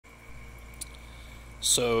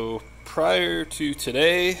So prior to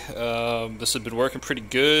today, this had been working pretty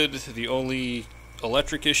good. The only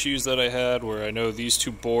electric issues that I had were I know these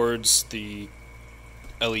two boards, the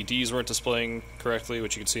LEDs weren't displaying correctly,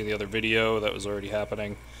 which you can see in the other video that was already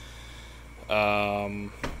happening.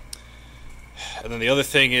 And then the other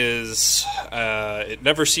thing is it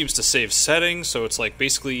never seems to save settings, so it's like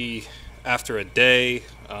basically after a day,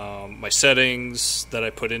 my settings that I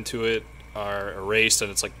put into it are erased, and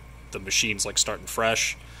it's like the machine's like starting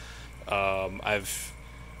fresh. I've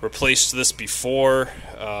replaced this before,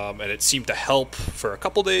 and it seemed to help for a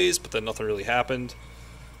couple days, but then nothing really happened.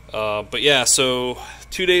 But yeah, so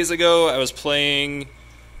 2 days ago I was playing,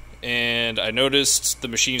 and I noticed the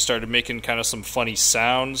machine started making kind of some funny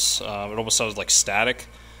sounds. It almost sounded like static.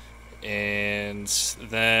 And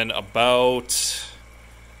then about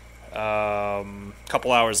a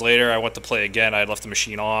couple hours later, I went to play again. I had left the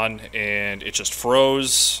machine on, and it just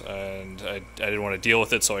froze, and I didn't want to deal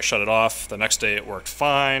with it, so I shut it off. The next day, it worked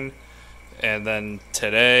fine. And then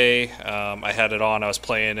today, I had it on. I was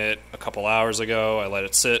playing it a couple hours ago. I let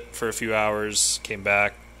it sit for a few hours, came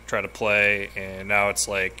back, tried to play, and now it's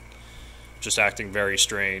like just acting very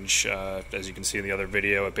strange. As you can see in the other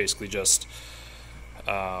video, it basically just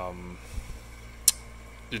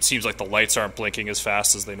it seems like the lights aren't blinking as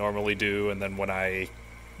fast as they normally do, and then when I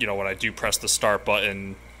do press the start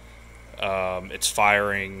button, it's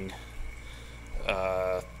firing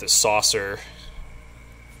the saucer,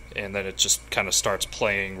 and then it just kind of starts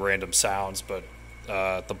playing random sounds, but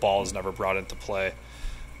the ball is never brought into play.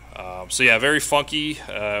 So yeah, very funky.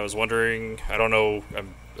 I was wondering, I don't know,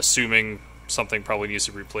 I'm assuming something probably needs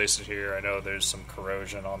to be replaced here. I know there's some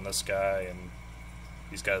corrosion on this guy, and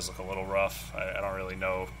these guys look a little rough. I don't really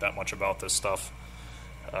know that much about this stuff.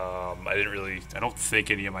 I don't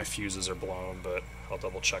think any of my fuses are blown, but I'll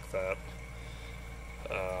double check that.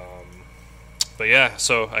 But yeah,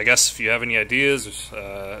 so I guess if you have any ideas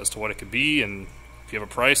as to what it could be, and if you have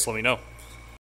a price, let me know.